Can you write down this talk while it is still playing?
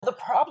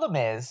problem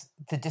is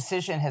the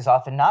decision has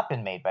often not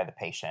been made by the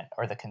patient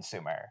or the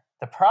consumer.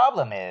 The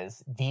problem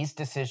is these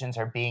decisions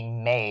are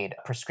being made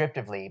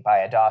prescriptively by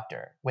a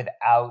doctor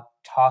without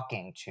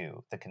talking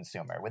to the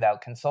consumer,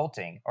 without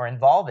consulting or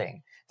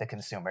involving the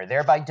consumer,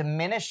 thereby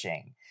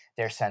diminishing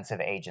their sense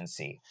of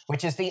agency,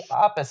 which is the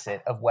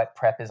opposite of what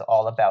PrEP is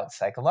all about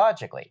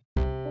psychologically.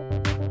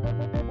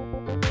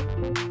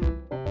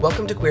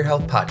 Welcome to Queer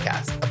Health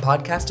Podcast, a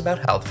podcast about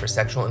health for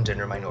sexual and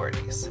gender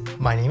minorities.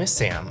 My name is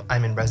Sam.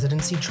 I'm in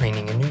residency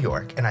training in New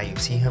York, and I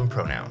use he, him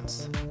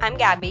pronouns. I'm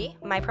Gabby.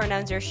 My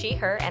pronouns are she,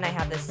 her, and I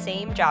have the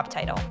same job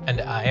title. And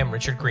I am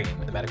Richard Green,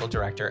 the medical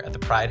director at the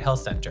Pride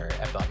Health Center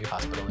at Bellevue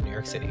Hospital in New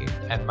York City,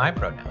 and my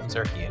pronouns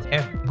are he and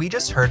him. We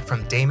just heard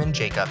from Damon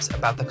Jacobs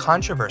about the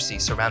controversy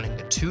surrounding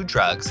the two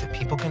drugs that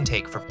people can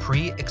take for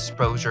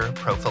pre-exposure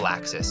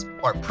prophylaxis,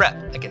 or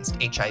PrEP,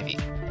 against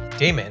HIV.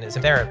 Damon is a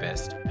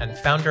therapist and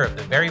founder of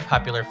the very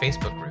popular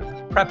Facebook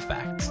group, PrEP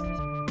Facts.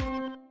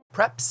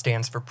 PrEP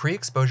stands for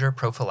pre-exposure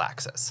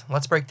prophylaxis.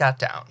 Let's break that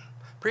down.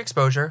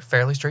 Pre-exposure,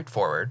 fairly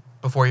straightforward,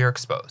 before you're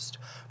exposed.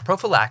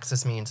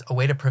 Prophylaxis means a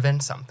way to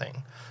prevent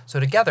something. So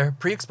together,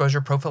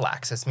 pre-exposure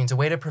prophylaxis means a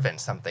way to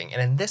prevent something,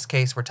 and in this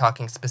case, we're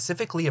talking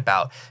specifically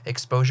about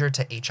exposure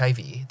to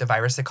HIV, the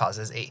virus that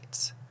causes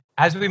AIDS.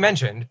 As we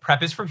mentioned,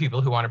 PrEP is for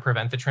people who want to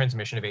prevent the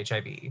transmission of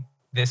HIV.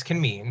 This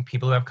can mean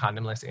people who have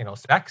condomless anal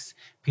sex,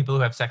 people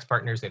who have sex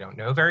partners they don't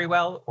know very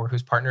well, or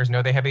whose partners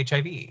know they have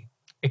HIV.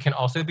 It can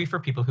also be for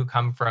people who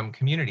come from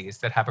communities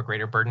that have a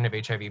greater burden of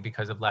HIV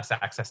because of less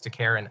access to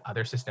care and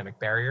other systemic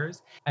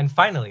barriers. And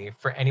finally,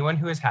 for anyone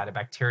who has had a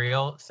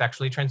bacterial,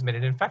 sexually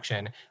transmitted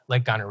infection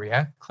like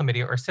gonorrhea,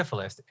 chlamydia, or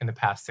syphilis in the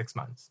past 6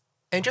 months.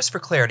 And just for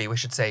clarity, we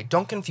should say,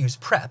 don't confuse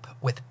PrEP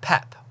with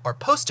PEP, or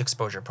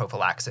post-exposure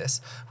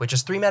prophylaxis, which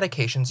is 3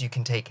 medications you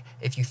can take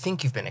if you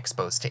think you've been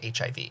exposed to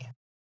HIV.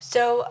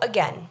 So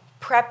again,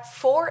 PrEP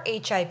for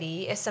HIV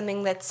is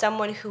something that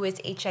someone who is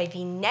HIV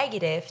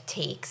negative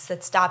takes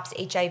that stops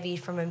HIV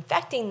from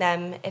infecting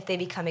them if they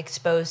become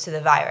exposed to the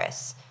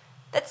virus.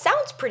 That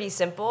sounds pretty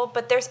simple,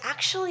 but there's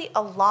actually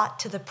a lot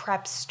to the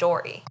PrEP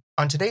story.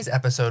 On today's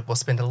episode, we'll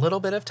spend a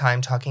little bit of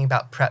time talking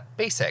about PrEP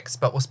basics,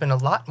 but we'll spend a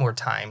lot more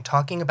time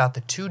talking about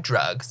the 2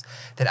 drugs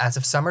that as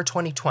of summer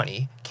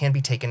 2020 can be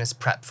taken as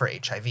PrEP for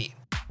HIV.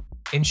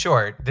 In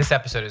short, this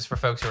episode is for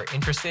folks who are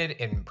interested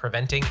in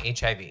preventing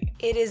HIV.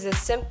 It is as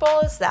simple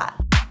as that.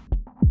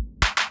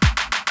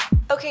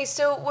 Okay,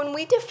 so when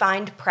we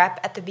defined PrEP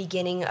at the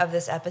beginning of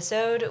this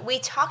episode, we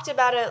talked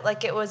about it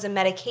like it was a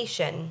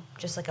medication,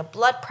 just like a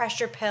blood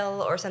pressure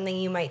pill or something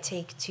you might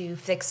take to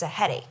fix a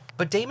headache.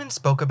 But Damon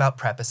spoke about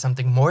PrEP as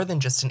something more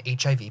than just an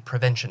HIV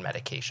prevention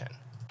medication.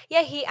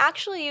 Yeah, he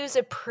actually used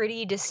a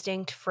pretty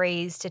distinct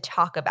phrase to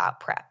talk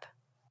about PrEP.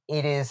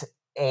 It is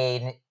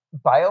a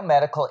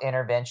biomedical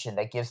intervention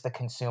that gives the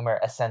consumer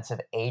a sense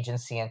of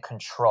agency and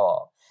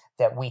control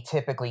that we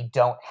typically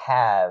don't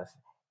have,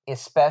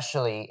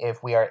 especially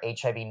if we are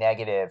HIV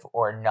negative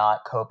or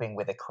not coping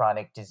with a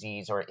chronic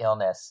disease or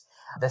illness.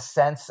 The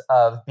sense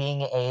of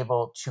being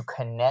able to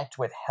connect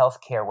with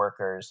healthcare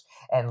workers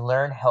and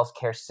learn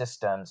healthcare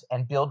systems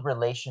and build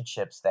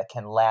relationships that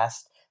can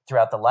last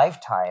throughout the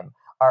lifetime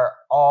are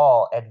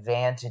all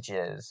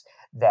advantages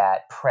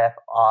that PrEP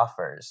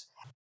offers.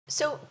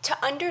 So to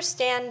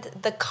understand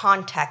the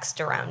context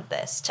around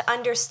this, to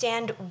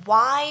understand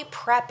why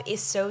PrEP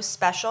is so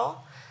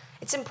special,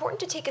 it's important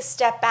to take a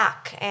step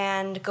back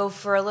and go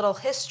for a little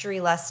history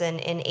lesson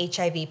in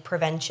HIV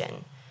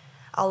prevention.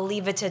 I'll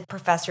leave it to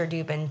Professor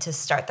Dubin to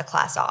start the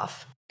class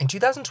off. In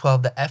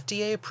 2012, the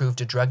FDA approved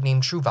a drug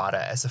named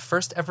Truvada as the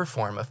first ever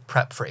form of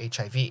PrEP for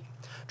HIV.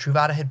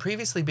 Truvada had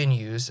previously been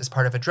used as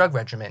part of a drug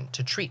regimen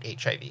to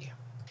treat HIV.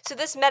 So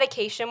this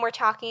medication we're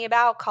talking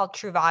about, called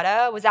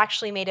Truvada, was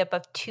actually made up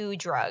of 2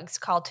 drugs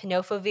called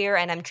tenofovir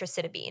and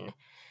emtricitabine.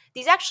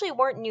 These actually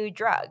weren't new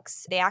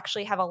drugs. They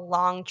actually have a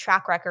long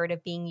track record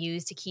of being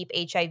used to keep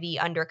HIV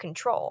under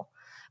control.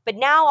 But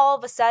now, all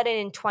of a sudden,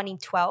 in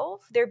 2012,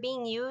 they're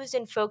being used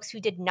in folks who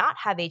did not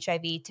have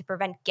HIV to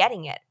prevent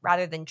getting it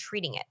rather than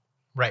treating it.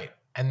 Right,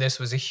 and this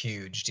was a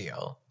huge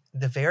deal.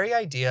 The very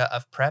idea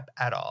of PrEP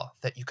at all,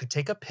 that you could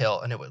take a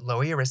pill and it would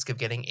lower your risk of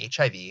getting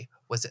HIV,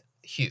 was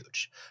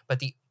huge. But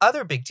the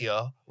other big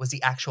deal was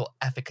the actual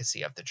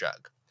efficacy of the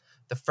drug.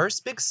 The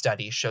first big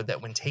study showed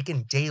that when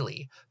taken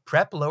daily,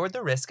 PrEP lowered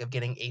the risk of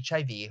getting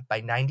HIV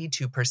by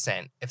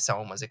 92% if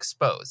someone was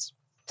exposed.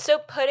 So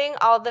putting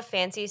all the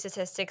fancy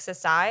statistics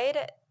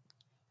aside,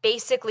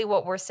 basically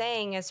what we're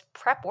saying is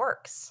PrEP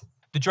works.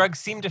 The drug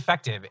seemed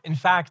effective. In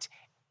fact,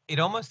 it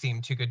almost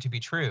seemed too good to be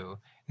true.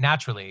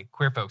 Naturally,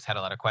 queer folks had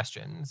a lot of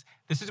questions.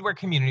 This is where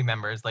community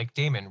members like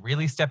Damon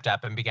really stepped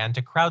up and began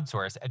to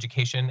crowdsource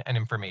education and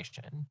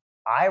information.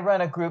 I run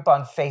a group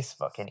on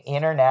Facebook, an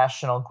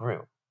international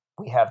group.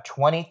 We have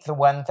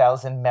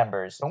 21,000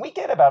 members, and we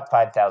get about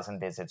 5,000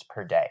 visits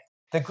per day.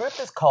 The group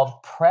is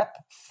called PrEP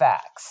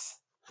Facts.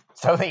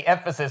 So the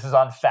emphasis is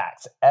on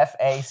facts,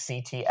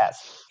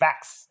 F-A-C-T-S,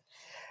 facts.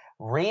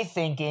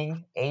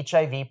 Rethinking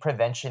HIV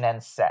prevention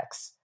and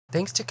sex.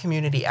 Thanks to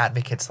community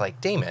advocates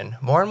like Damon,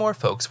 more and more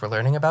folks were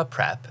learning about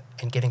PrEP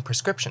and getting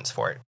prescriptions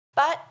for it.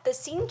 But the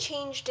scene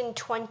changed in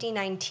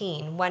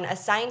 2019 when a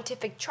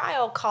scientific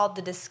trial called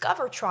the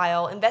Discover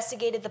trial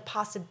investigated the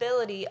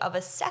possibility of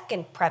a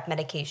second PrEP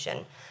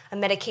medication, a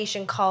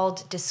medication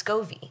called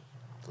Descovy.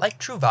 Like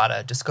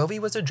Truvada, Descovy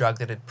was a drug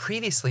that had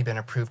previously been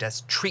approved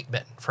as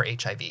treatment for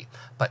HIV.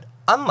 But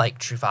unlike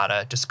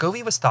Truvada,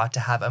 Descovy was thought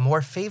to have a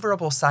more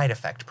favorable side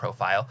effect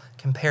profile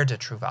compared to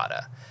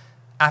Truvada.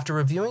 After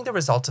reviewing the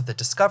results of the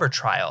Discover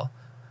trial,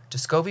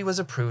 Descovy was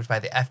approved by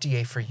the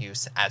FDA for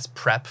use as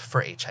PrEP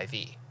for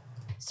HIV.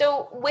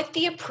 So, with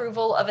the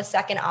approval of a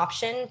second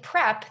option,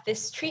 PrEP,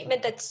 this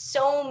treatment that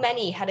so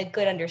many had a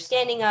good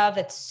understanding of,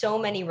 that so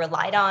many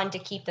relied on to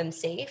keep them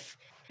safe,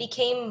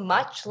 became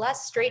much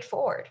less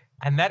straightforward.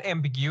 And that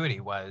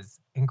ambiguity was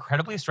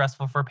incredibly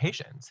stressful for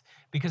patients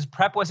because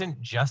PrEP wasn't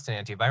just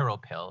an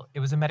antiviral pill, it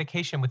was a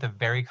medication with a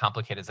very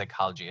complicated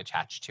psychology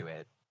attached to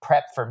it.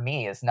 PrEP for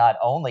me is not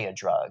only a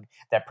drug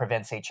that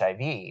prevents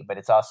HIV, but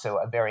it's also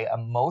a very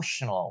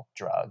emotional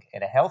drug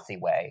in a healthy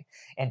way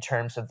in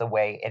terms of the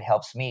way it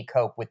helps me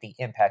cope with the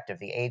impact of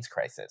the AIDS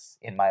crisis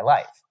in my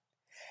life.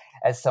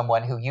 As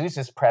someone who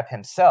uses PrEP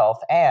himself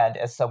and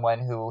as someone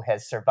who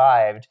has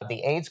survived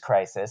the AIDS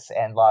crisis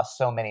and lost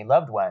so many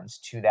loved ones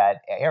to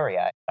that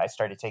area, I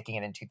started taking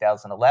it in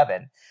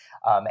 2011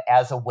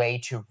 as a way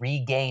to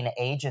regain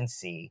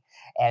agency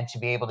and to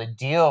be able to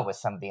deal with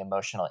some of the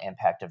emotional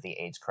impact of the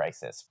AIDS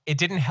crisis. It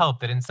didn't help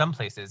that in some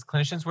places,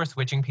 clinicians were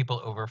switching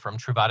people over from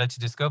Truvada to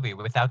Descovy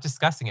without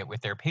discussing it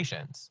with their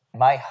patients.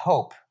 My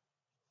hope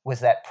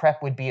was that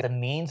PrEP would be the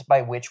means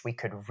by which we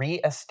could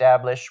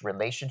reestablish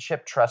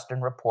relationship, trust,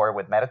 and rapport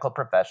with medical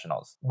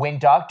professionals. When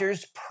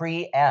doctors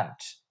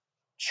preempt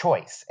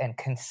choice and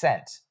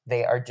consent,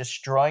 they are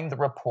destroying the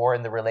rapport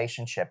and the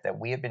relationship that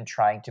we have been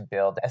trying to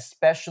build,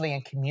 especially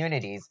in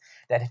communities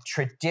that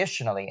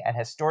traditionally and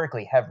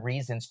historically have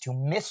reasons to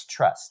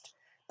mistrust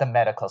the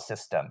medical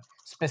system,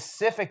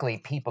 specifically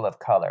people of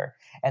color,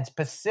 and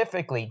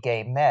specifically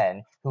gay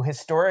men who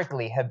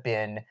historically have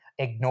been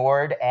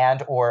ignored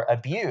and or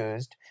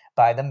abused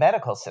by the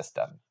medical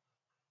system.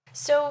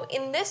 So,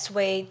 in this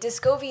way,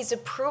 Descovy's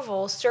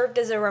approval served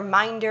as a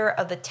reminder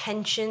of the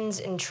tensions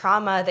and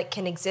trauma that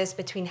can exist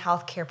between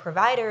healthcare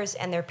providers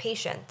and their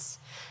patients.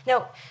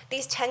 Now,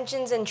 these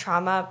tensions and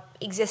trauma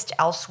exist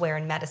elsewhere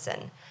in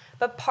medicine.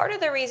 But part of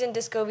the reason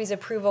Descovy's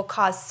approval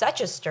caused such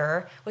a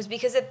stir was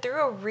because it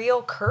threw a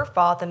real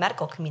curveball at the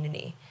medical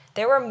community.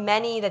 There were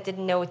many that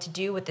didn't know what to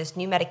do with this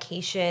new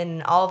medication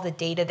and all of the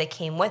data that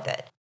came with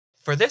it.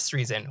 For this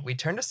reason, we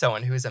turn to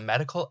someone who is a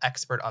medical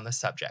expert on the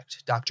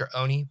subject, Dr.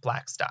 Oni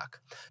Blackstock.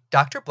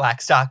 Dr.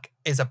 Blackstock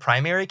is a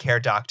primary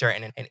care doctor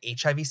and an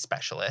HIV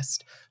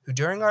specialist who,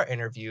 during our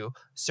interview,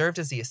 served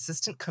as the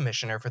assistant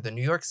commissioner for the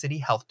New York City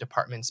Health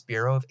Department's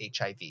Bureau of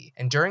HIV.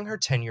 And during her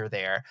tenure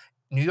there,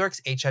 New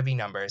York's HIV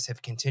numbers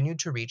have continued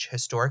to reach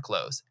historic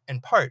lows, in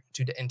part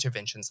due to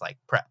interventions like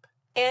PrEP.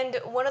 And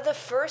one of the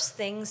first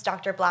things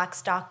Dr.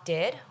 Blackstock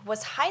did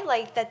was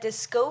highlight that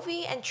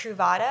Descovy and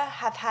Truvada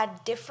have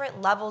had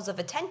different levels of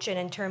attention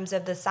in terms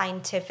of the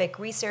scientific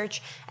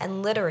research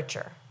and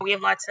literature. We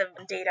have lots of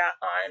data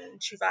on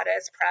Truvada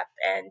as PrEP,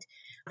 and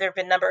there have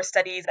been a number of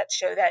studies that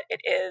show that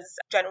it is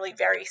generally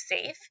very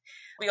safe.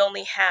 We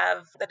only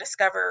have the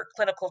Discover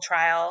clinical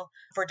trial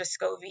for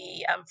Descovy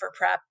for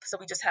PrEP, so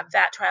we just have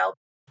that trial.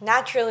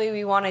 Naturally,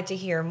 we wanted to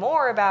hear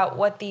more about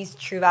what these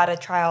Truvada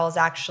trials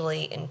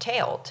actually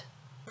entailed.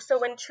 So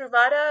when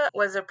Truvada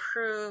was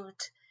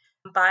approved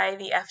by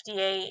the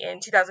FDA in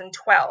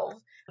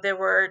 2012, there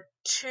were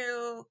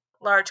two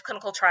large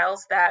clinical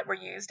trials that were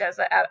used as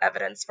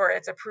evidence for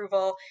its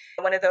approval.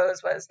 One of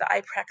those was the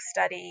IPREC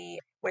study,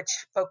 which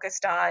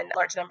focused on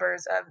large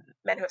numbers of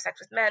men who have sex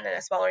with men and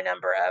a smaller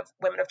number of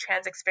women of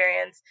trans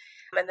experience.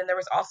 And then there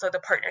was also the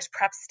Partners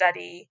PrEP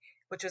study,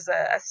 which was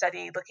a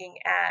study looking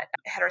at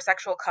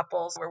heterosexual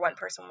couples where one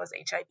person was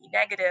HIV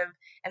negative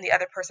and the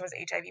other person was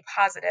HIV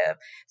positive.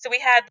 So we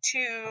had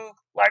two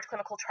large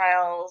clinical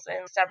trials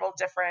in several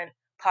different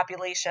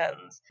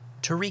populations.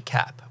 To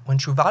recap, when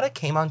Truvada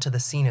came onto the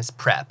scene as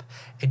PrEP,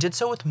 it did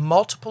so with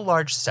multiple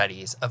large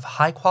studies of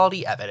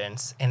high-quality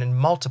evidence and in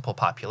multiple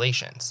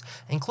populations,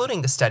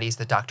 including the studies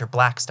that Dr.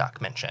 Blackstock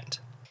mentioned.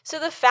 So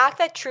the fact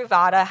that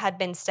Truvada had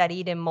been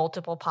studied in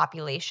multiple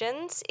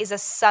populations is a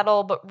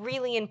subtle but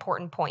really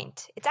important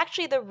point. It's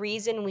actually the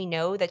reason we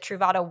know that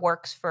Truvada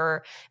works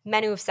for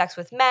men who have sex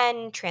with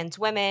men, trans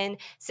women,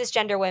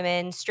 cisgender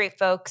women, straight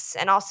folks,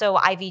 and also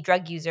IV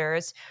drug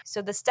users.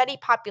 So the study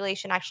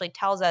population actually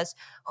tells us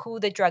who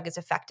the drug is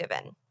effective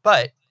in.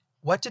 But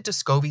what did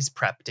Descovy's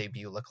PrEP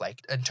debut look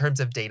like in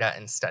terms of data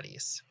and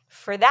studies?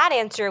 For that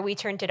answer, we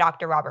turn to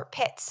Dr. Robert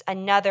Pitts,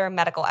 another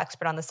medical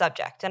expert on the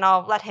subject, and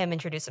I'll let him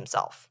introduce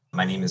himself.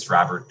 My name is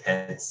Robert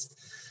Pitts.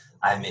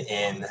 I'm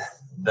in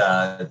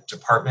the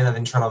Department of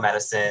Internal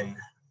Medicine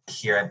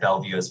here at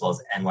Bellevue as well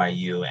as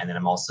NYU, and then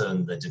I'm also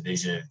in the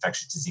Division of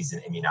Infectious Disease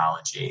and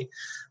Immunology.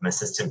 I'm an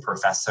assistant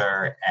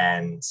professor,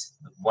 and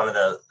one of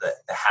the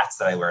hats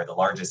that I wear, the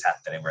largest hat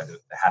that I wear, the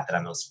hat that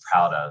I'm most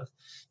proud of,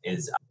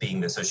 is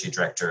being the associate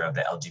director of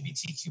the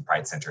LGBTQ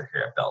Pride Center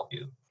here at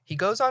Bellevue. He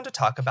goes on to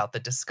talk about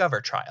the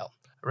Discover trial,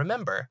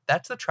 Remember,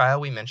 that's the trial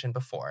we mentioned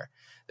before,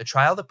 the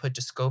trial that put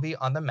Descovy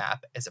on the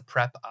map as a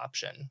PrEP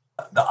option.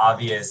 The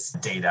obvious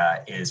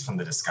data is from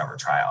the Discover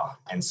trial.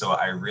 And so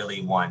I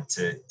really want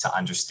to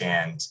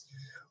understand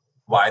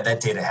why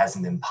that data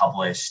hasn't been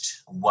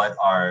published. What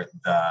are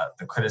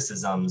the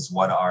criticisms?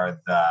 What are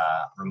the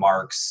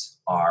remarks?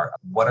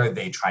 What are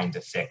they trying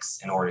to fix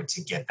in order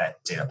to get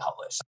that data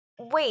published?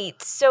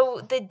 Wait, so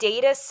the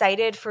data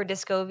cited for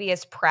Descovy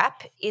as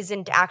PrEP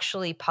isn't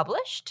actually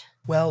published?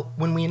 Well,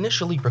 when we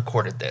initially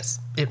recorded this,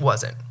 it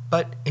wasn't.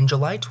 But in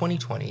July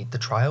 2020, the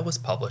trial was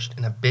published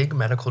in a big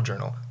medical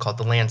journal called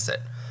The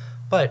Lancet.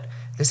 But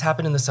this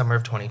happened in the summer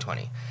of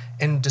 2020,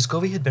 and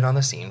Descovy had been on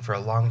the scene for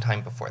a long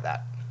time before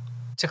that.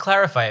 To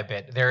clarify a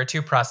bit, there are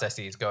two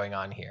processes going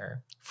on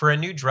here. For a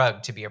new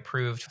drug to be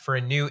approved for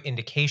a new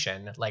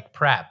indication, like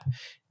PrEP,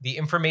 the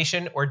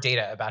information or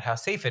data about how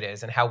safe it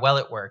is and how well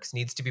it works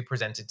needs to be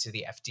presented to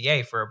the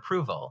FDA for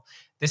approval.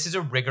 This is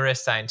a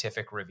rigorous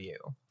scientific review.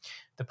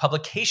 The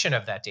publication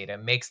of that data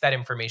makes that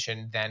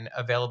information then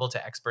available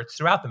to experts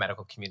throughout the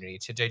medical community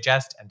to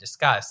digest and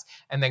discuss,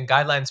 and then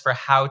guidelines for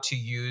how to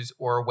use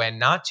or when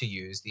not to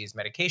use these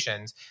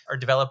medications are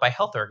developed by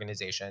health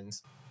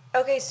organizations.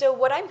 Okay, so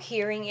what I'm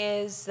hearing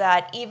is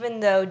that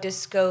even though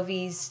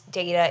Descovy's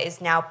data is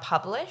now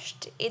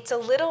published, it's a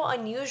little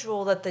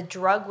unusual that the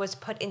drug was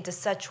put into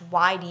such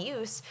wide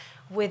use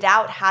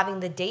without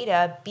having the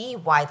data be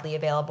widely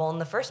available in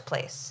the first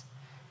place.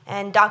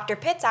 And Dr.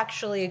 Pitts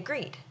actually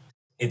agreed.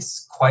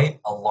 It's quite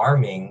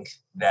alarming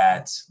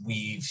that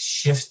we've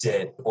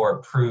shifted or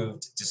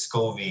approved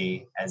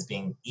Descovy as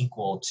being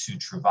equal to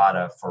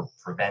Truvada for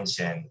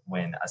prevention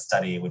when a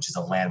study, which is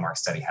a landmark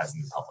study,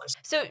 hasn't been published.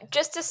 So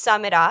just to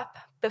sum it up,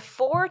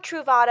 before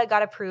Truvada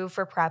got approved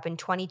for PrEP in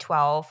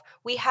 2012,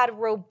 we had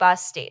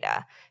robust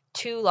data,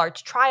 2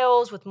 large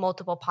trials with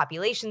multiple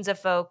populations of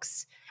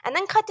folks, and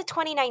then cut to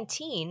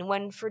 2019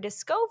 when for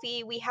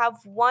Descovy we have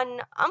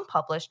one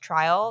unpublished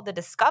trial, the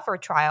Discover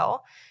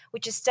trial,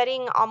 which is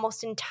studying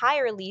almost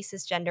entirely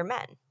cisgender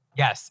men.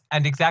 Yes,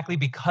 and exactly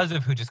because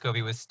of who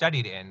Descovy was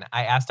studied in,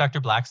 I asked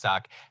Dr.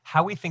 Blackstock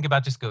how we think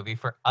about Descovy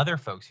for other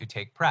folks who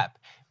take PrEP,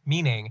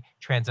 meaning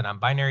trans and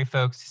non-binary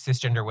folks,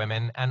 cisgender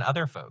women, and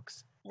other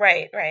folks.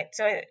 Right.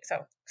 So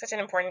such an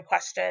important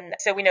question.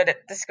 So we know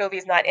that Descovy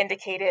is not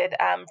indicated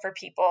for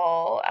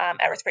people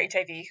at risk for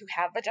HIV who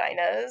have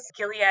vaginas.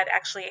 Gilead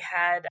actually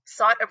had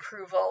sought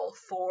approval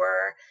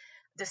for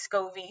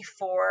Descovy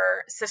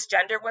for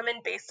cisgender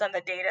women based on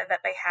the data that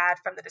they had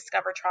from the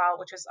Discover trial,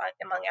 which was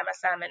among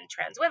MSM and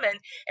trans women,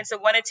 and so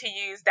wanted to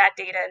use that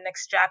data and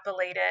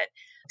extrapolate it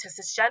to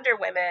cisgender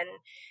women,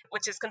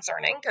 which is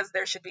concerning because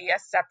there should be a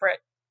separate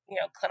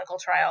clinical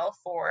trial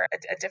for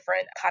a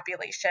different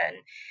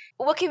population.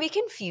 What can be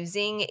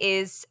confusing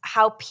is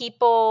how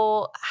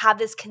people have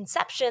this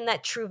conception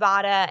that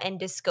Truvada and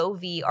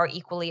Descovy are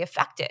equally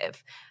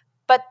effective.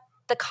 But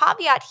the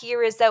caveat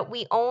here is that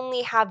we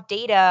only have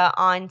data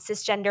on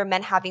cisgender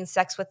men having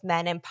sex with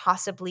men and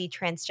possibly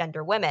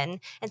transgender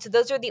women. And so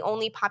those are the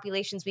only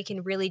populations we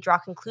can really draw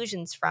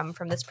conclusions from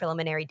this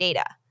preliminary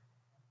data.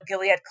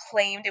 Gilead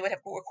claimed it would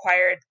have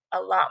required a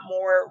lot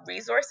more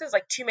resources,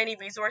 like too many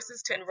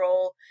resources to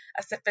enroll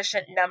a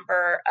sufficient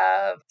number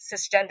of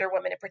cisgender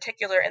women in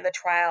particular in the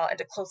trial and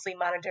to closely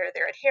monitor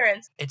their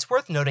adherence. It's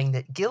worth noting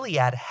that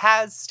Gilead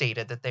has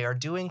stated that they are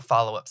doing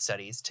follow-up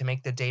studies to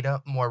make the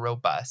data more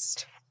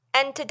robust.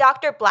 And to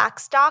Dr.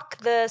 Blackstock,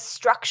 the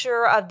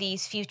structure of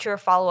these future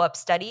follow-up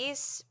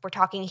studies, we're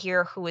talking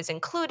here who is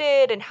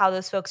included and how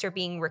those folks are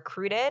being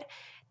recruited,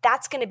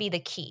 that's going to be the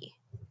key.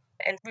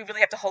 And we really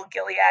have to hold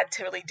Gilead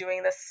to really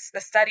doing the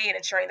study and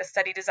ensuring the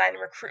study design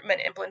and recruitment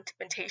and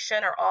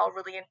implementation are all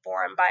really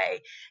informed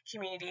by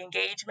community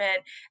engagement.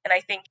 And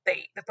I think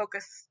the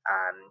focus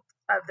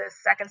of the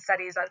second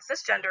study is on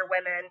cisgender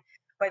women,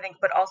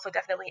 but also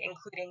definitely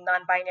including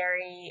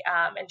non-binary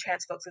and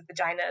trans folks with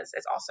vaginas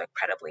is also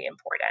incredibly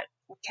important.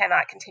 We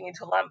cannot continue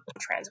to lump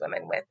trans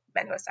women with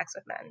men who have sex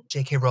with men.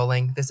 J.K.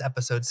 Rowling, this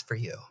episode's for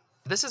you.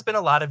 This has been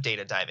a lot of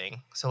data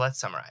diving, so let's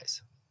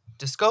summarize.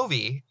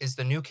 Descovy is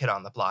the new kid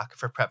on the block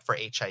for PrEP for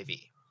HIV.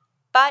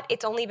 But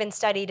it's only been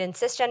studied in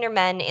cisgender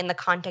men in the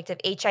context of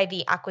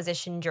HIV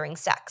acquisition during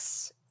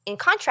sex. In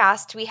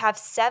contrast, we have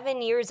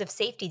 7 years of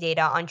safety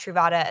data on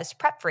Truvada as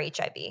PrEP for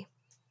HIV.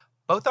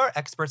 Both our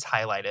experts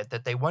highlighted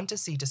that they want to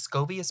see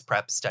Descovy as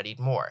PrEP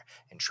studied more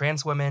in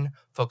trans women,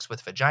 folks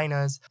with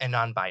vaginas, and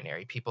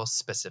non-binary people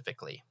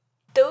specifically.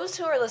 Those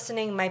who are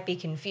listening might be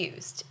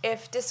confused.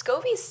 If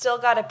Descovy's still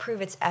got to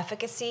prove its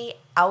efficacy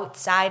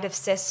outside of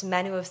cis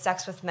men who have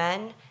sex with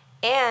men,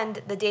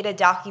 and the data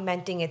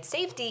documenting its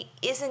safety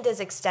isn't as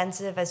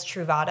extensive as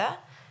Truvada,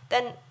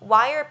 then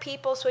why are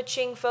people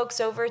switching folks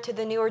over to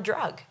the newer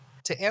drug?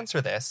 To answer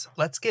this,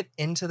 let's get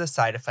into the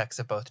side effects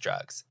of both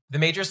drugs. The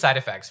major side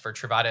effects for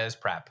Truvada as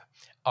PrEP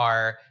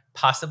are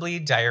possibly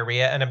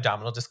diarrhea and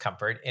abdominal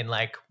discomfort in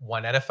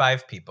 1 out of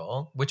 5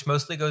 people, which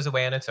mostly goes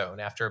away on its own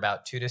after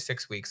about 2 to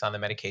 6 weeks on the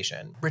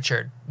medication.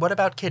 Richard, what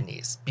about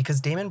kidneys?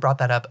 Because Damon brought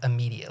that up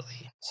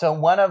immediately. So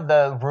one of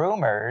the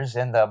rumors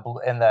in the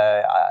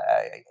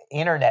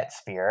internet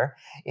sphere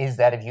is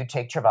that if you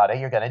take Truvada,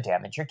 you're going to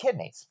damage your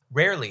kidneys.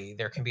 Rarely,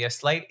 there can be a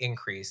slight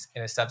increase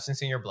in a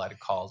substance in your blood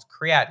called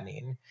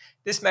creatinine.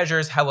 This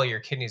measures how well your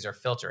kidneys are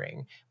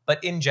filtering,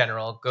 but in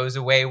general goes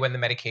away when the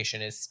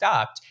medication is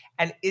stopped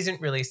and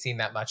isn't really seen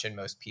that much in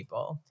most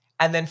people.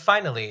 And then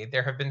finally,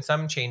 there have been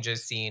some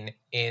changes seen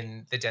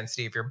in the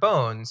density of your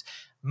bones,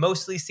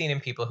 mostly seen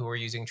in people who were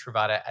using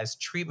Truvada as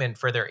treatment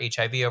for their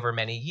HIV over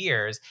many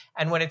years.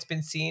 And when it's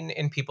been seen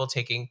in people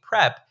taking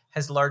PrEP,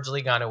 has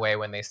largely gone away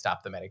when they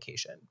stop the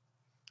medication.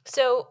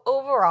 So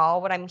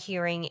overall, what I'm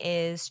hearing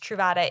is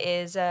Truvada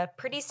is a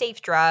pretty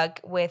safe drug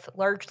with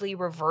largely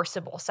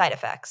reversible side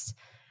effects.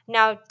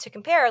 Now, to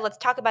compare, let's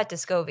talk about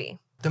Descovy.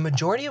 The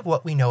majority of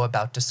what we know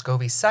about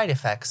Descovy's side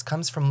effects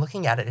comes from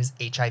looking at it as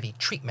HIV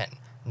treatment,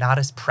 not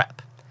as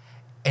PrEP.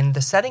 In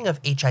the setting of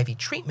HIV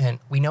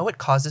treatment, we know it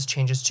causes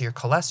changes to your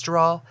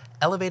cholesterol,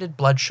 elevated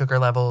blood sugar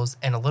levels,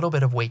 and a little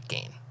bit of weight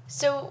gain.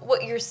 So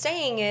what you're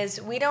saying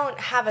is we don't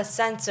have a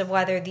sense of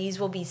whether these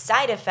will be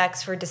side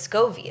effects for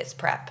Descovy as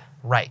PrEP.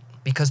 Right,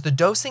 because the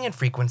dosing and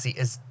frequency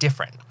is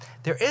different.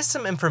 There is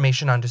some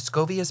information on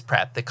Descovy as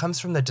PrEP that comes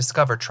from the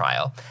Discover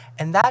trial,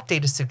 and that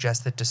data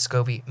suggests that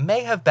Descovy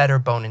may have better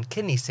bone and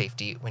kidney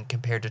safety when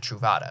compared to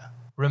Truvada.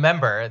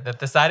 Remember that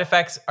the side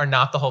effects are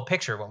not the whole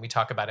picture when we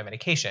talk about a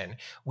medication.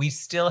 We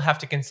still have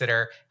to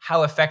consider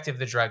how effective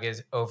the drug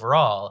is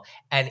overall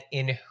and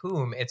in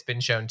whom it's been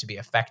shown to be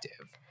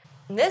effective.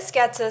 This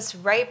gets us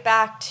right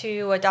back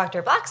to what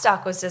Dr.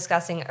 Blackstock was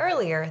discussing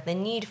earlier, the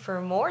need for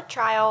more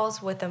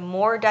trials with a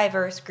more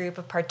diverse group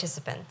of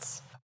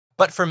participants.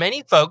 But for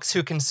many folks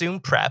who consume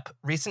PrEP,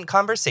 recent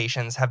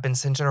conversations have been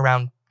centered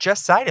around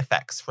just side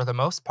effects for the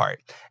most part,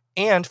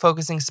 and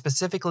focusing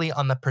specifically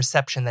on the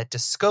perception that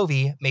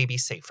Descovy may be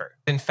safer.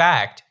 In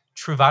fact,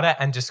 Truvada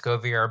and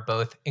Descovy are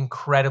both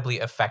incredibly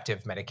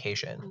effective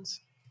medications.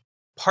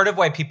 Part of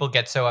why people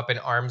get so up in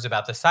arms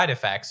about the side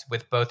effects,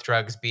 with both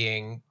drugs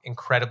being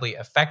incredibly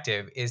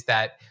effective, is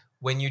that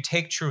when you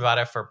take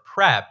Truvada for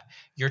PrEP,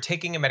 you're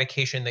taking a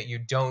medication that you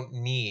don't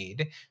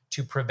need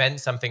to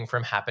prevent something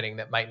from happening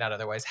that might not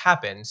otherwise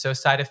happen. So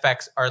side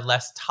effects are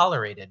less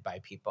tolerated by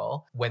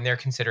people when they're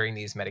considering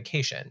these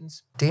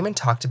medications. Damon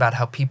talked about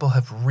how people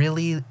have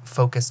really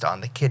focused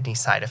on the kidney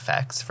side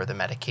effects for the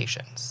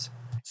medications.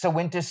 So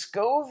when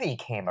Descovy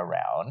came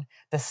around,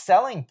 the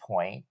selling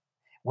point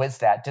was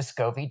that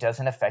Descovy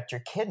doesn't affect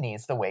your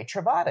kidneys the way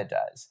Truvada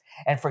does.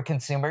 And for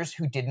consumers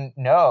who didn't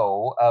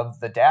know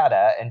of the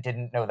data and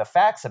didn't know the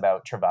facts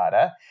about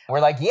Truvada, we're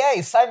like,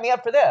 yay, sign me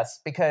up for this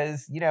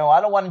because, I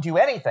don't want to do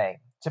anything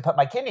to put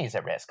my kidneys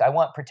at risk. I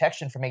want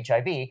protection from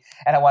HIV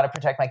and I want to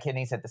protect my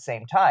kidneys at the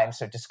same time.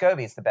 So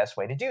Descovy is the best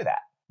way to do that.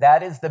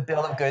 That is the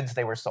bill of goods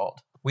they were sold.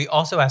 We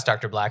also asked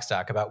Dr.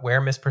 Blackstock about where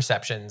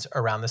misperceptions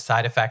around the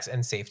side effects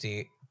and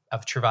safety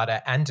of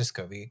Truvada and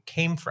Descovy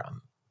came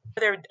from.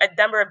 There are a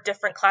number of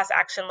different class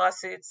action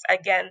lawsuits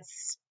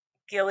against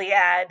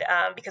Gilead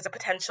because of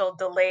potential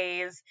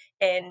delays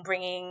in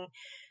bringing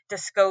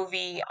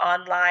Descovy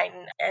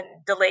online and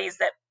delays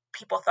that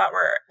people thought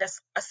were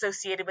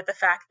associated with the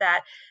fact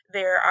that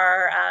there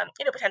are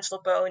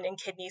potential bone and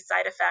kidney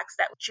side effects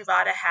that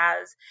Truvada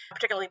has,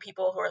 particularly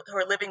people who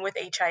are living with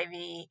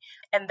HIV,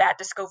 and that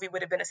Descovy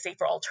would have been a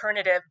safer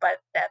alternative, but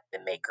that the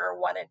maker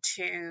wanted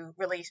to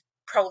really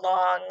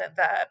prolong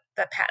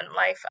the patent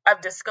life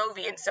of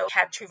Descovy, and so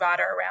had Truvada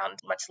around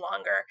much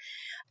longer.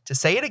 To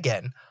say it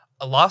again,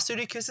 a lawsuit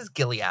accuses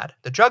Gilead,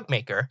 the drug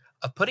maker,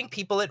 of putting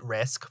people at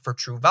risk for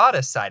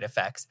Truvada's side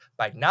effects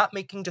by not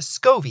making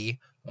Descovy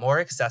more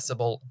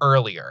accessible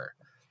earlier.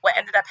 What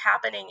ended up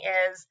happening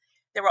is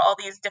there were all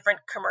these different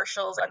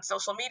commercials on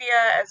social media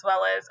as well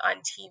as on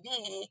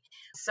TV,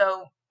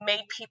 so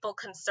made people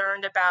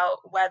concerned about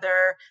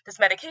whether this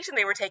medication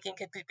they were taking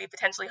could be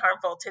potentially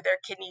harmful to their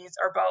kidneys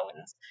or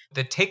bones.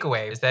 The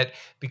takeaway is that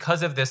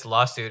because of this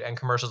lawsuit and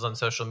commercials on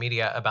social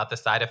media about the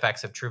side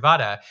effects of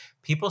Truvada,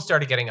 people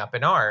started getting up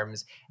in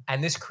arms,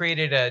 and this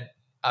created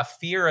a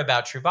fear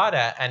about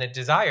Truvada and a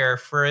desire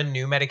for a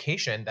new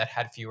medication that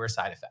had fewer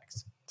side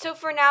effects. So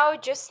for now,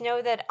 just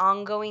know that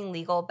ongoing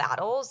legal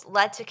battles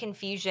led to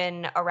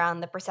confusion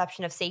around the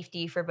perception of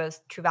safety for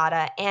both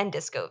Truvada and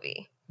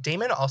Descovy.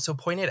 Damon also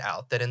pointed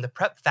out that in the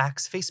PrEP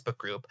Facts Facebook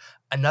group,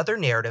 another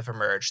narrative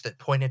emerged that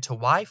pointed to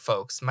why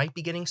folks might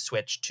be getting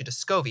switched to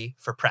Descovy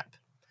for PrEP.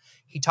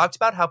 He talked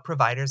about how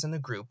providers in the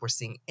group were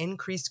seeing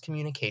increased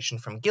communication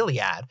from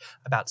Gilead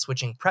about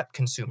switching PrEP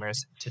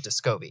consumers to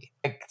Descovy.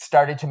 It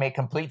started to make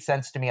complete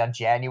sense to me on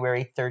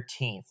January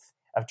 13th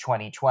of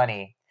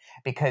 2020,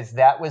 because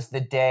that was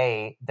the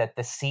day that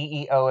the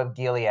CEO of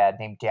Gilead,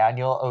 named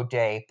Daniel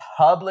O'Day,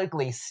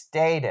 publicly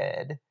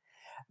stated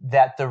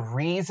that the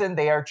reason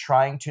they are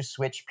trying to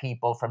switch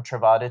people from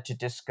Truvada to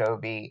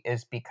Descovy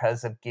is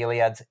because of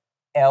Gilead's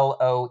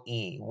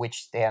LOE,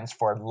 which stands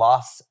for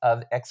loss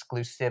of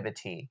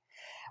exclusivity,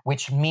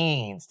 which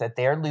means that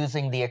they're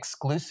losing the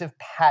exclusive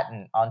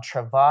patent on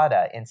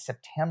Truvada in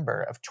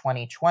September of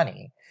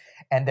 2020.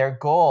 And their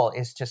goal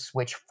is to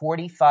switch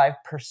 45%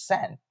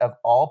 of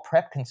all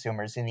PrEP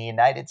consumers in the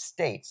United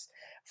States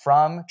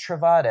from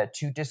Truvada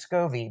to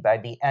Descovy by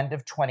the end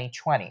of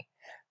 2020.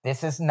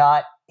 This is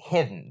not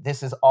hidden.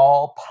 This is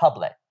all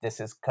public. This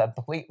is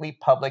completely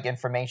public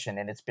information,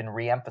 and it's been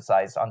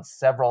reemphasized on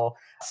several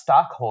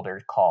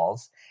stockholder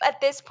calls.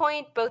 At this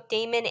point, both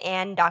Damon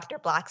and Dr.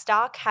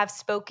 Blackstock have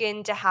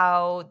spoken to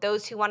how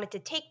those who wanted to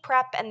take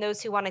PrEP and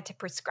those who wanted to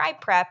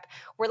prescribe PrEP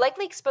were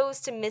likely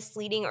exposed to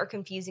misleading or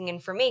confusing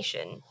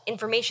information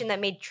that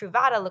made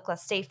Truvada look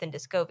less safe than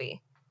Descovy.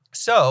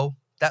 So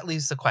that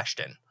leaves the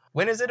question,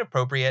 when is it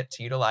appropriate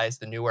to utilize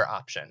the newer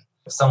option?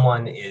 If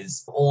someone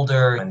is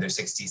older, in their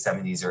 60s,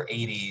 70s, or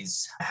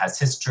 80s, has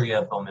history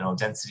of bone mineral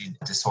density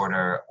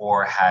disorder,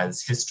 or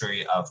has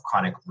history of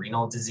chronic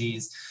renal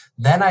disease,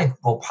 then I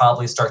will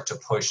probably start to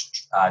push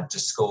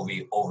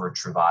Descovy over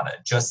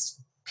Truvada,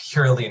 just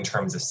purely in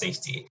terms of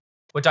safety.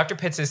 What Dr.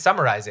 Pitts is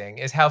summarizing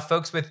is how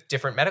folks with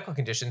different medical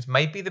conditions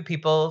might be the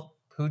people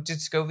who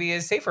Descovy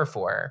is safer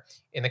for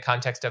in the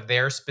context of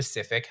their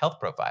specific health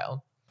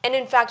profile. And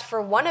in fact,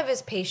 for one of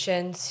his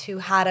patients who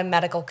had a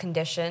medical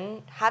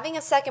condition, having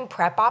a second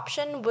PrEP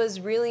option was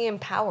really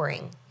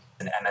empowering.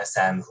 An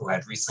MSM who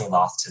had recently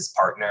lost his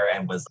partner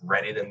and was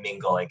ready to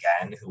mingle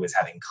again, who was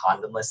having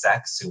condomless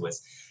sex, who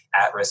was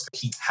at risk.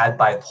 He had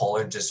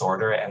bipolar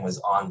disorder and was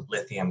on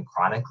lithium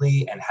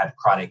chronically and had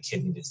chronic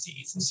kidney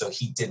disease. And so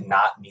he did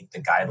not meet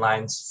the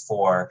guidelines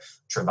for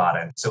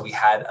Truvada. So we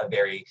had a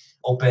very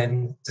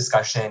open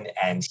discussion,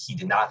 and he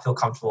did not feel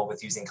comfortable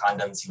with using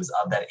condoms. He was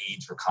of that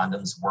age where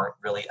condoms weren't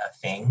really a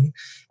thing.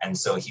 And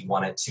so he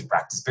wanted to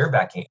practice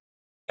barebacking.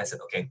 I said,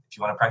 okay, if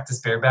you want to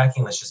practice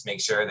barebacking, let's just make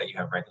sure that you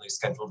have regularly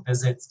scheduled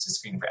visits to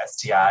screen for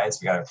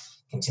STIs. We got to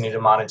continue to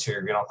monitor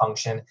your renal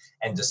function,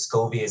 and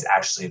Descovy is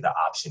actually the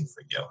option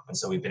for you. And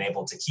so we've been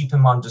able to keep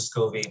him on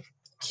Descovy,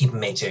 keep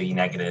him HIV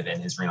negative,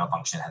 and his renal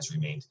function has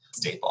remained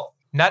stable.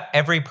 Not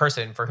every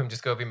person for whom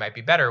Descovy might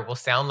be better will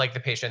sound like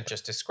the patient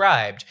just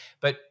described,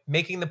 but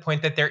making the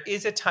point that there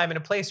is a time and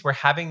a place where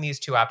having these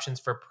two options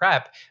for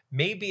PrEP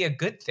may be a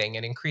good thing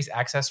and increase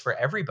access for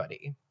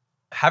everybody.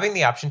 Having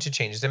the option to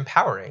change is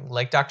empowering,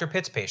 like Dr.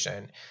 Pitt's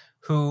patient,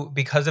 who,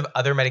 because of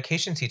other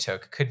medications he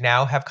took, could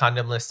now have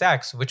condomless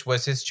sex, which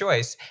was his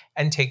choice,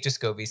 and take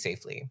Descovy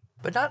safely.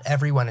 But not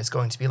everyone is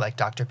going to be like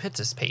Dr.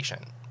 Pitts'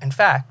 patient. In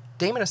fact,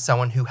 Damon is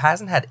someone who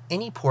hasn't had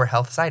any poor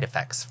health side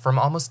effects from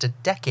almost a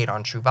decade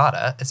on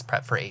Truvada as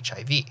PrEP for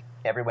HIV.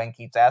 Everyone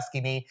keeps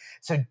asking me,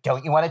 so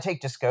don't you want to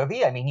take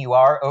Descovy? I mean, you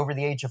are over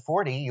the age of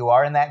 40. You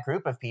are in that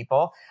group of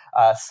people,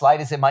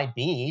 slight as it might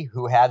be,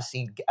 who have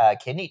seen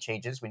kidney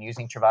changes when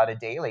using Truvada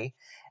daily.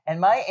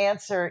 And my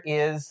answer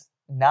is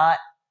not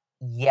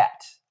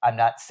yet. I'm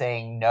not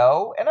saying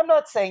no, and I'm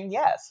not saying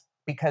yes,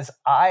 because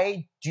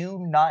I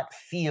do not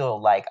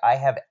feel like I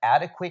have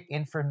adequate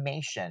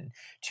information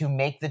to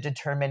make the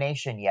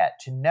determination yet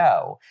to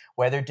know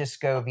whether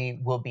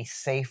Descovy will be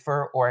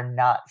safer or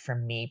not for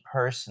me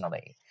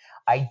personally.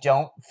 I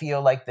don't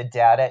feel like the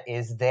data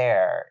is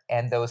there,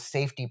 and those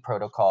safety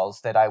protocols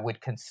that I would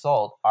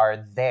consult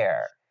are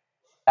there.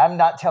 I'm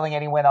not telling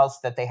anyone else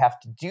that they have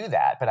to do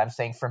that, but I'm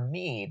saying for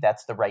me,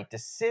 that's the right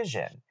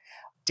decision.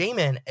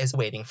 Damon is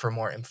waiting for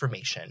more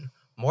information,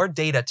 more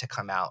data to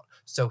come out,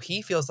 so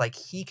he feels like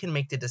he can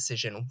make the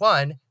decision,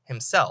 one,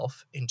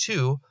 himself, and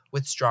two,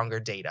 with stronger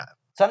data.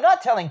 So I'm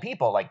not telling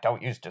people, like,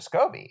 don't use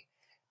Descovy,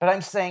 but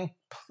I'm saying,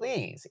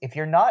 please, if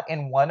you're not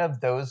in one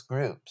of those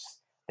groups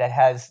that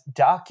has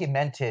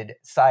documented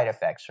side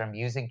effects from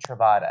using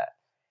Truvada,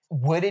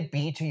 would it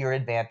be to your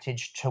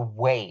advantage to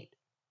wait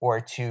or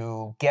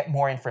to get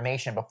more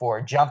information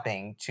before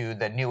jumping to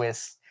the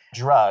newest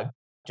drug,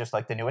 just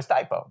like the newest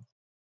iPhone?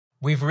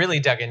 We've really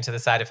dug into the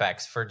side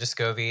effects for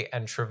Descovy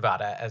and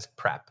Truvada as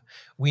PrEP.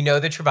 We know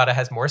that Truvada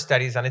has more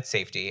studies on its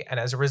safety, and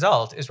as a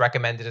result, is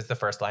recommended as the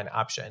first-line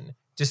option.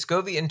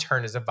 Descovy, in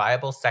turn, is a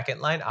viable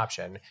second-line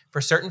option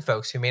for certain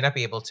folks who may not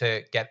be able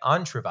to get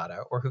on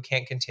Truvada or who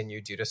can't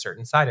continue due to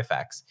certain side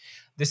effects.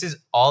 This is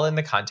all in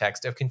the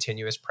context of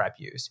continuous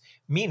PrEP use,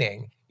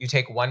 meaning you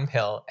take one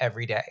pill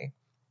every day.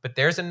 But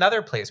there's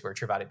another place where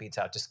Truvada beats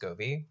out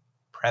Descovy,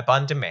 PrEP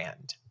on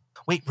demand.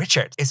 Wait,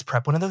 Richard, is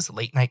PrEP one of those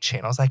late-night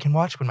channels I can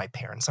watch when my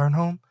parents aren't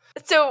home?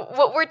 So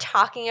what we're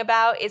talking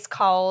about is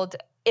called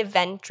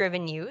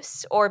event-driven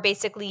use, or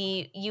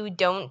basically you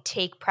don't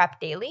take PrEP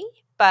daily,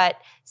 but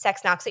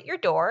sex knocks at your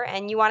door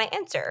and you want to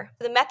answer.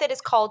 The method is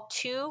called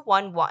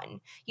 2-1-1.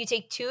 You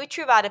take 2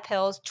 Truvada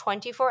pills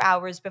 24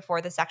 hours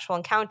before the sexual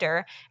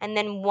encounter, and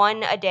then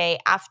 1 a day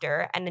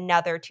after, and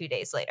another 2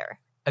 days later.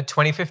 A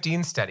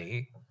 2015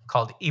 study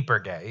called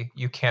EPERGAY,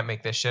 you can't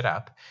make this shit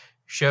up,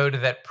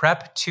 showed that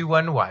PrEP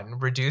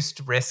 2-1-1 reduced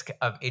risk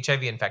of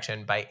HIV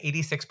infection by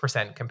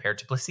 86% compared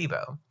to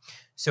placebo.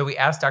 So we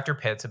asked Dr.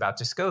 Pitts about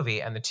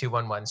Descovy and the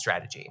 2-1-1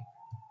 strategy.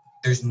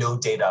 There's no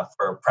data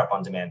for PrEP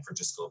on demand for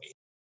Descovy.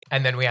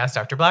 And then we asked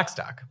Dr.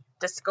 Blackstock.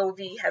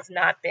 Descovy has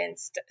not been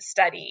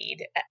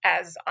studied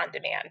as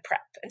on-demand PrEP.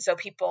 And so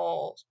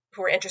people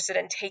who are interested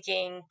in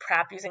taking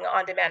PrEP using an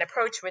on-demand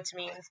approach, which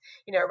means,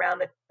 around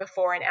the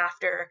before and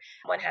after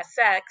one has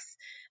sex,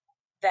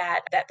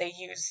 that they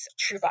use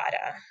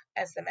Truvada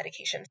as the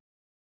medication.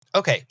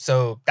 Okay,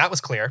 so that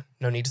was clear.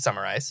 No need to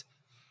summarize.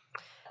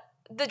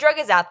 The drug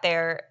is out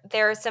there.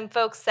 There are some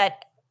folks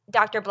that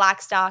Dr.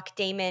 Blackstock,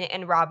 Damon,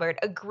 and Robert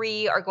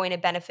agree are going to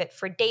benefit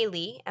for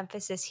daily,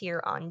 emphasis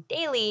here on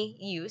daily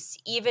use,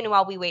 even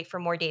while we wait for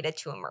more data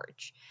to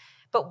emerge.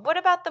 But what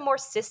about the more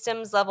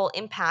systems level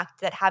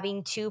impact that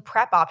having two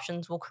PrEP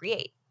options will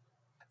create?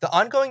 The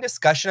ongoing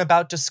discussion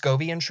about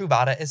Descovy and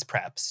Truvada as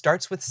PrEP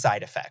starts with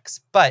side effects,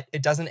 but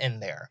it doesn't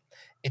end there.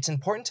 It's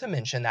important to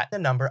mention that the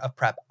number of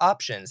PrEP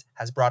options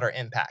has broader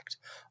impact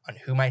on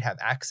who might have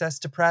access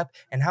to PrEP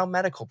and how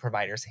medical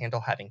providers handle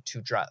having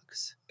two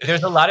drugs.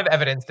 There's a lot of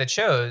evidence that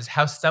shows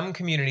how some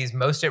communities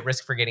most at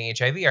risk for getting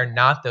HIV are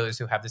not those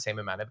who have the same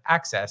amount of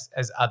access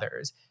as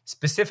others.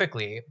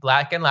 Specifically,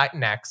 Black and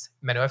Latinx,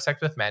 men who have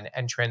sex with men,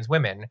 and trans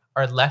women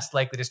are less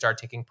likely to start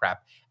taking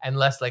PrEP and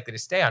less likely to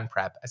stay on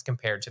PrEP as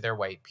compared to their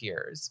white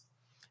peers.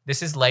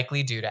 This is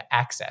likely due to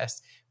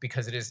access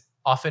because it is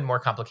often more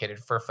complicated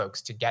for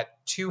folks to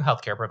get to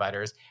healthcare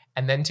providers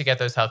and then to get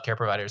those healthcare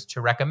providers to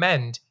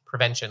recommend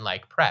prevention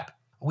like PrEP.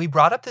 We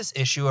brought up this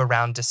issue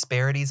around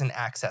disparities in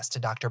access to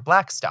Dr.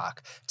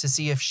 Blackstock to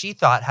see if she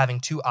thought having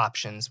two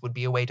options would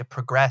be a way to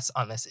progress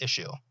on this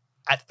issue.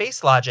 At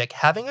face logic,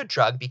 having a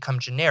drug become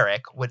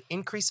generic would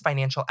increase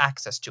financial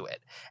access to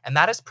it, and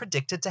that is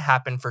predicted to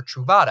happen for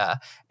Truvada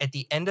at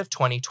the end of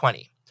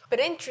 2020. But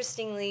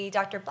interestingly,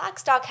 Dr.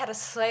 Blackstock had a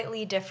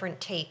slightly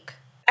different take.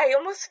 I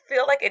almost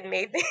feel like it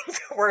made things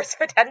worse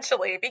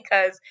potentially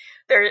because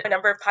there are a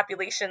number of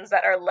populations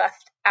that are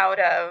left out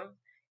of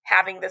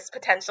having this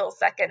potential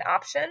second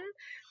option.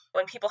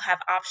 When people have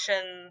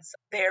options,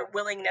 their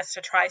willingness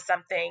to try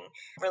something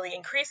really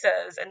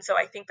increases. And so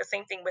I think the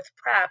same thing with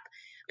PrEP.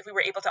 If we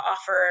were able to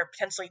offer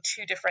potentially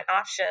two different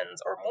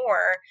options or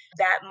more,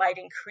 that might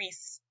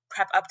increase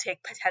PrEP uptake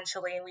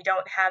potentially. And we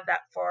don't have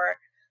that for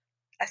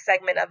a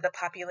segment of the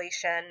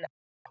population.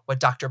 What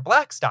Dr.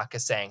 Blackstock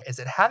is saying is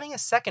that having a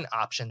second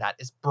option that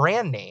is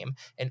brand name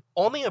and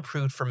only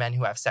approved for men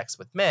who have sex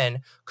with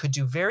men could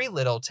do very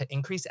little to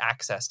increase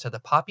access to the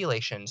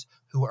populations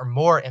who are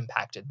more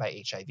impacted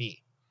by HIV.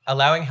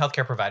 Allowing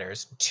healthcare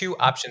providers two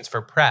options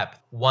for PrEP,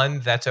 one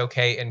that's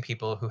okay in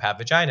people who have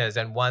vaginas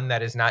and one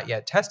that is not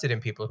yet tested in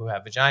people who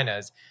have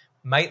vaginas,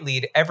 might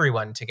lead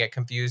everyone to get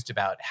confused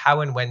about how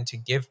and when to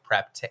give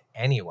PrEP to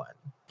anyone.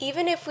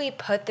 Even if we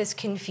put this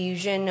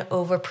confusion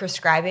over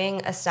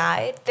prescribing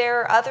aside, there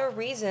are other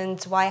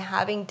reasons why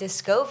having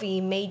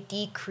Descovy may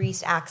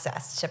decrease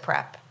access to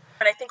PrEP.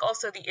 And I think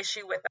also the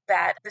issue with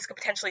that, this could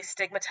potentially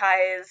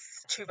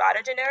stigmatize Truvada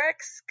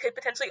generics, could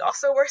potentially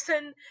also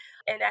worsen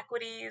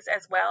inequities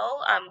as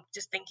well.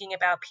 Just thinking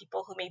about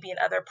people who may be in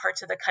other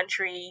parts of the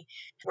country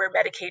where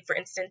Medicaid, for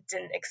instance,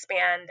 didn't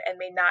expand and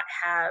may not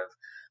have,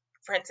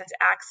 for instance,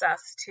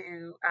 access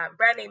to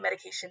brand name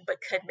medication, but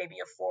could maybe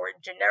afford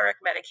generic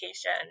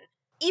medication.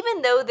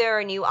 Even though there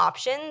are new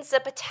options, the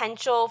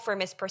potential for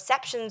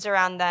misperceptions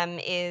around them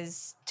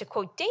is, to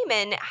quote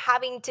Damon,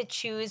 having to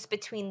choose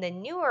between the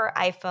newer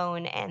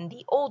iPhone and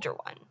the older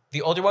one.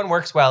 The older one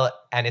works well,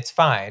 and it's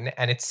fine,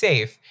 and it's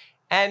safe,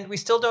 and we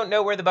still don't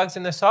know where the bugs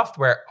in the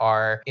software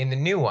are in the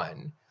new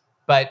one.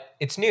 But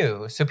it's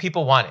new, so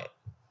people want it.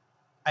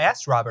 I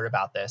asked Robert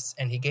about this,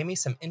 and he gave me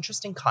some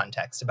interesting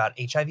context about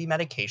HIV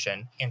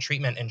medication and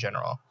treatment in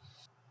general.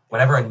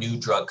 Whenever a new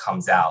drug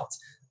comes out,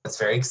 it's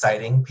very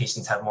exciting.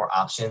 Patients have more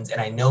options. And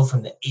I know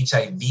from the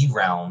HIV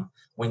realm,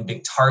 when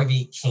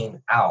Biktarvy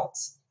came out,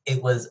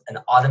 it was an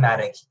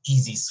automatic,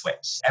 easy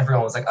switch.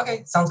 Everyone was like,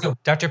 okay, sounds good.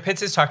 Dr.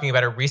 Pitts is talking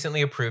about a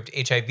recently approved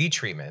HIV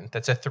treatment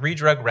that's a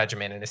 3-drug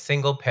regimen in a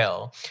single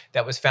pill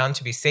that was found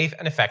to be safe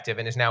and effective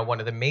and is now one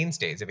of the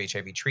mainstays of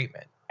HIV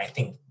treatment. I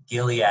think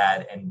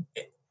Gilead and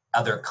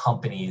other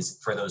companies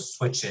for those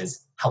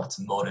switches helped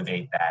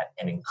motivate that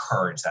and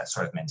encourage that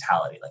sort of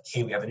mentality. Like,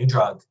 hey, we have a new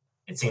drug.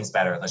 It seems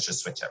better. Let's just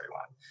switch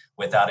everyone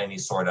without any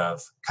sort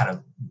of kind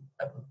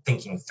of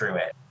thinking through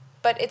it.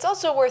 But it's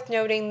also worth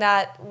noting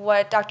that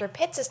what Dr.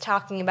 Pitts is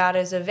talking about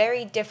is a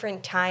very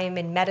different time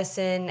in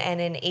medicine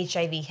and in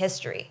HIV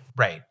history.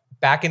 Right.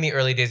 Back in the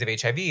early days of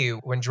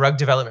HIV, when drug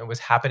development was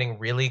happening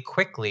really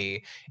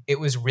quickly, it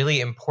was really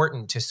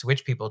important to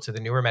switch people to the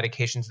newer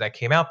medications that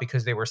came out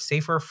because they were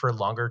safer for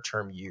longer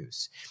term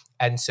use.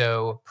 And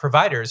so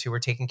providers who were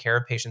taking care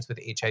of patients with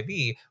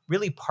HIV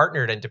really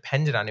partnered and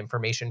depended on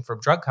information from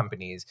drug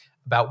companies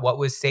about what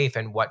was safe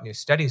and what new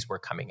studies were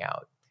coming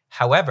out.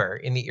 However,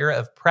 in the era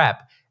of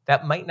PrEP,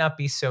 that might not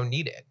be so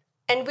needed.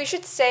 And we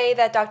should say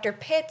that Dr.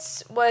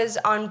 Pitts was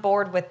on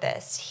board with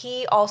this.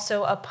 He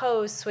also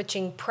opposed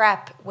switching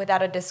PrEP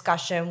without a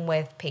discussion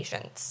with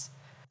patients.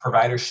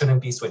 Providers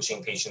shouldn't be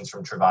switching patients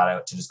from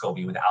Truvada to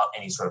Descovy without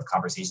any sort of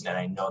conversation. And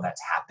I know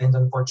that's happened,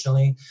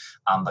 unfortunately.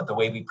 But the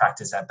way we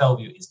practice at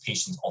Bellevue is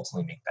patients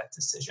ultimately make that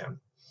decision.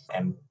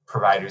 And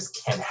providers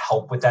can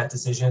help with that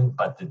decision,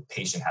 but the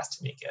patient has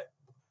to make it.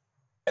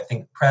 I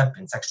think PrEP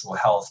and sexual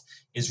health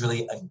is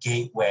really a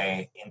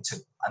gateway into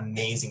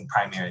amazing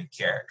primary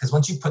care. Because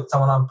once you put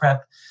someone on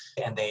PrEP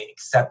and they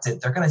accept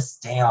it, they're going to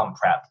stay on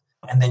PrEP.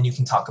 And then you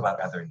can talk about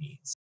other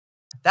needs.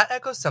 That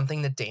echoes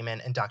something that Damon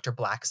and Dr.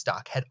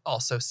 Blackstock had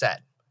also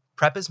said.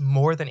 PrEP is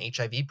more than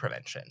HIV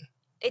prevention.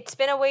 It's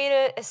been a way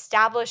to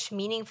establish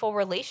meaningful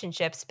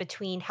relationships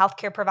between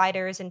healthcare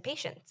providers and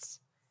patients.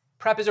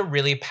 PrEP is a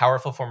really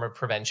powerful form of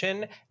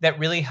prevention that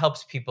really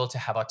helps people to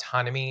have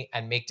autonomy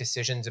and make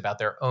decisions about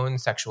their own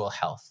sexual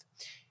health.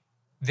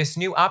 This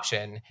new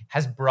option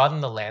has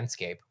broadened the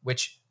landscape,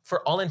 which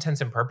for all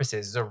intents and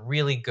purposes is a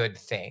really good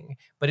thing.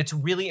 But it's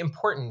really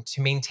important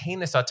to maintain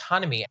this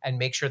autonomy and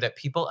make sure that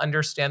people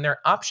understand their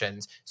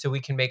options so we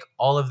can make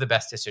all of the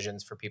best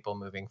decisions for people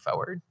moving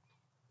forward.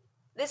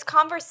 This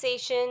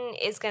conversation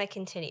is going to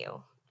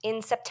continue.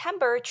 In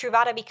September,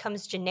 Truvada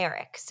becomes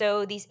generic,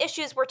 so these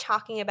issues we're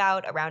talking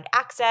about around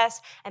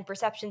access and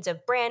perceptions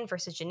of brand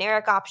versus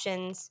generic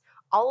options,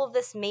 all of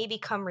this may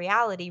become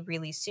reality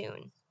really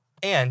soon.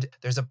 And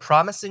there's a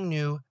promising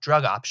new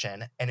drug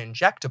option, an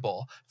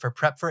injectable for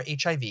PrEP for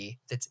HIV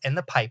that's in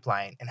the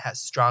pipeline and has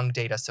strong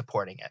data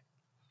supporting it.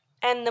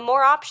 And the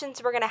more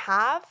options we're going to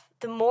have,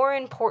 the more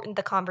important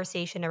the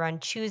conversation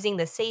around choosing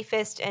the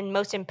safest and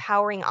most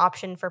empowering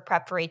option for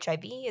PrEP for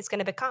HIV is going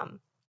to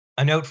become.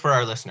 A note for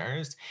our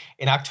listeners,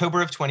 in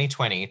October of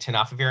 2020,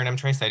 tenofovir and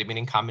emtricitabine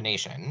in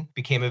combination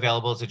became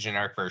available as a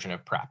generic version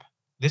of PrEP.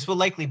 This will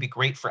likely be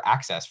great for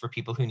access for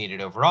people who need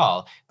it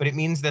overall, but it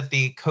means that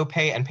the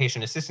copay and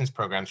patient assistance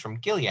programs from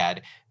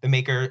Gilead, the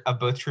maker of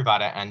both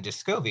Truvada and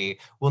Descovy,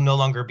 will no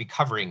longer be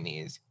covering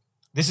these.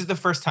 This is the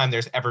first time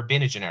there's ever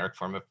been a generic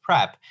form of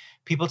PrEP.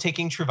 People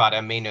taking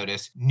Truvada may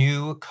notice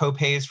new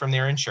copays from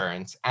their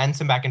insurance and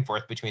some back and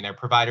forth between their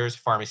providers,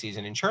 pharmacies,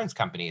 and insurance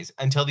companies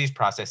until these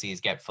processes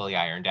get fully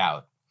ironed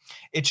out.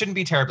 It shouldn't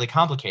be terribly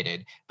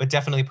complicated, but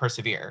definitely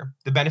persevere.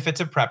 The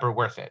benefits of PrEP are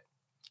worth it.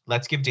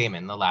 Let's give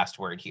Damon the last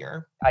word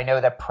here. I know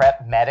that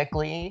PrEP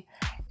medically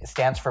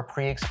stands for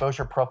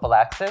pre-exposure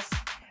prophylaxis.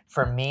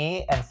 For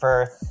me and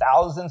for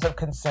thousands of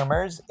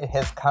consumers, it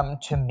has come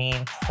to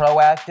mean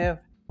proactive,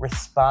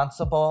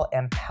 responsible,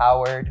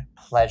 empowered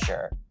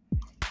pleasure.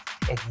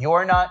 If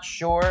you're not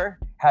sure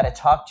how to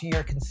talk to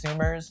your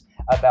consumers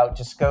about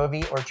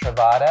Descovy or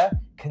Truvada,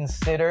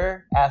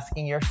 consider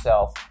asking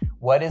yourself,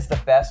 what is the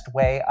best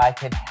way I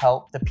can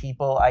help the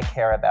people I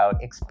care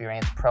about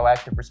experience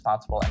proactive,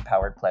 responsible,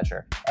 empowered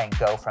pleasure, and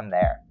go from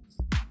there.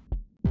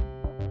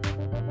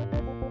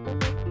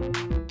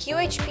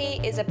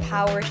 QHP is a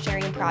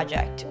power-sharing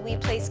project. We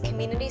place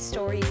community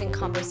stories in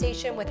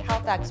conversation with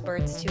health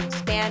experts to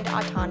expand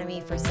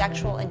autonomy for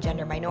sexual and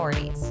gender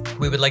minorities.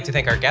 We would like to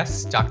thank our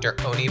guests, Dr.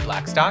 Oni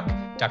Blackstock,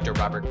 Dr.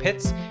 Robert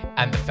Pitts,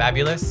 and the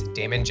fabulous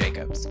Damon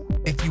Jacobs.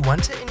 If you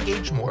want to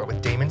engage more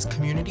with Damon's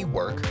community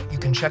work, you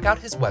can check out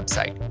his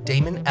website,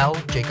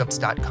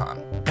 damonljacobs.com.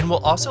 And we'll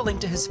also link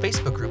to his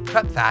Facebook group,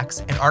 PrEP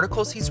Facts, and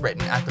articles he's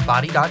written at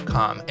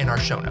thebody.com in our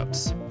show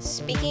notes.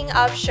 Speaking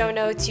of show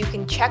notes, you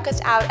can check us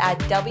out at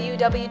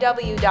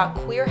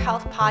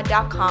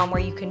www.queerhealthpod.com,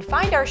 where you can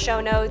find our show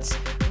notes,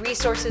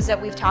 resources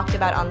that we've talked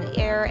about on the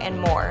air, and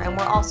more. And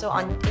we're also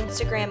on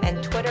Instagram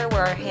and Twitter,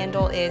 where our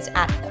handle is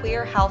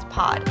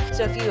 @queerhealthpod.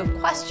 So if you have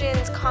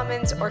questions,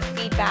 comments, or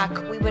feedback,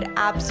 we would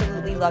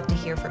absolutely love to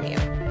hear from you.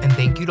 And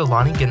thank you to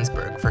Lonnie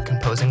Ginsberg for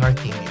composing our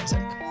theme music.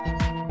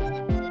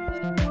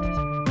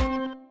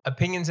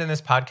 Opinions in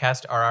this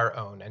podcast are our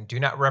own and do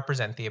not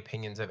represent the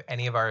opinions of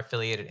any of our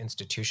affiliated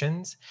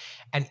institutions.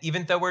 And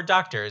even though we're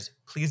doctors,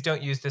 please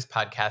don't use this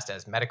podcast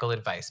as medical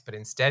advice, but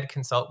instead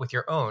consult with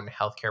your own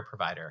healthcare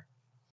provider.